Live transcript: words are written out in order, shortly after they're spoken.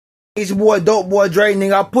It's your boy dopeboydre,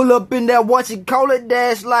 nigga. I pull up in that what you call it,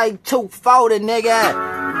 that's like 240, nigga.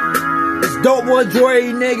 It's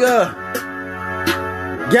dopeboydre, nigga.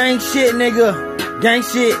 Gang shit, nigga. Gang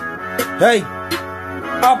shit. Hey,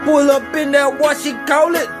 I pull up in that what she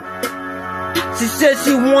call it. She said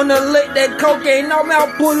she wanna lick that cocaine on me. I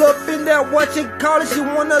pull up in that what you call it. She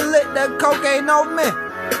wanna lick that cocaine on me.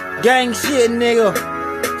 Gang shit, nigga.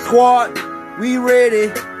 Squad, we ready.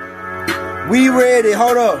 We ready.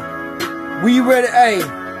 Hold up. We ready, ayy.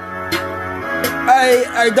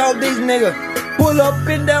 Ayy, don't these niggas pull up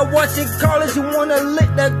in that what you call it? You wanna lick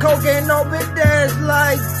that cocaine on me? That's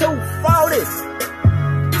like 240.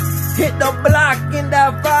 Hit the block in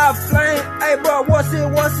that 5 flame. Hey, bro, what's his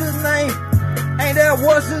name? Ain't that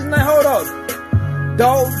what's his name? Hold up.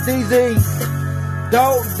 Dope DZ.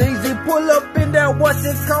 Pull up in that what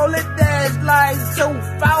you call it? That's like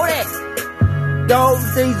 240. Dope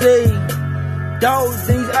DZ.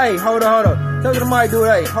 Hey, hold up. Tell me the mic, dude.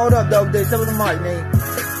 Hey, hold up, Dope DZ. Tell me the mic, nigga.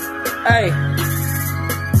 Hey.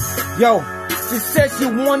 Yo, she said she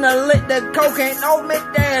wanna lick that cocaine on me.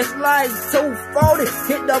 That's like 240.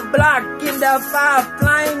 Hit the block in that 5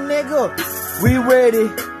 flame, nigga. We ready.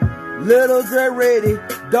 Little Dre ready.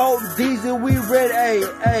 Dope DZ, we ready.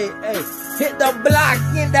 Hey. Hit the block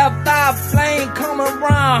in that 5 flame. Come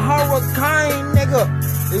around, hurricane, nigga.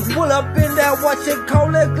 They pull up in that what you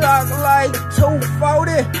call it, clock like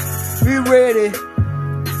 240. We ready.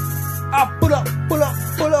 I pull up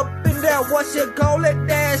in that what you call it,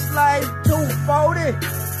 that's like 240.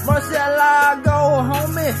 Murcielago,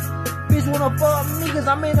 homie. Bitch wanna fuck me cause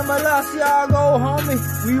I'm in the Murcielago, homie.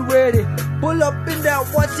 We ready. Pull up in that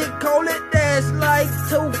what you call it, that's like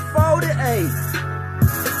 240, ayy.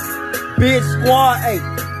 Bitch squad, ayy.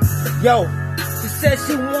 Yo. She said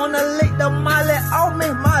she wanna lick the molly off me.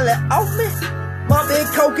 My big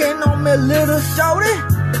cocaine on me, little shorty.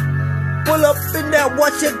 Pull up in that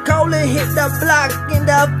what you call it, hit the block in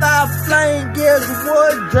that 5 flame. Guess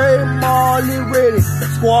what? Dre Marley ready.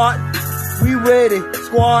 Squad, we ready.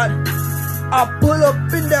 Squad, I pull up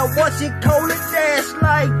in that what you call it, that's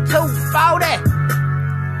like 240.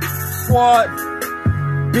 Squad,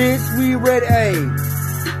 bitch, we ready. Ayy,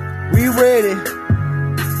 we ready.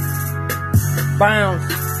 Bounce.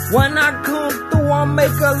 When I come through, I make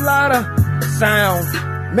a lot of sound.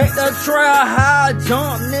 Make the trail high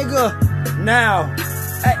jump, nigga. Now,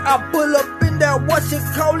 hey, I pull up in that what you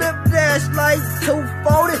call it, that's like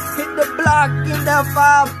 240. Hit the block in that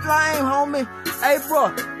 5 flame, homie. Hey, bro,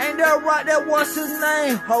 ain't that right? That what's his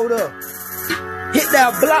name? Hold up. Hit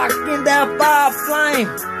that block in that 5 flame.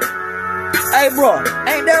 Hey, bro,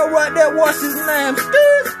 ain't that right? That what's his name? Stir.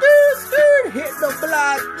 Hit the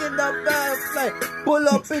block in the 5 flame. Pull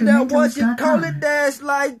up in that what you call it, that's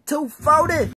like 240.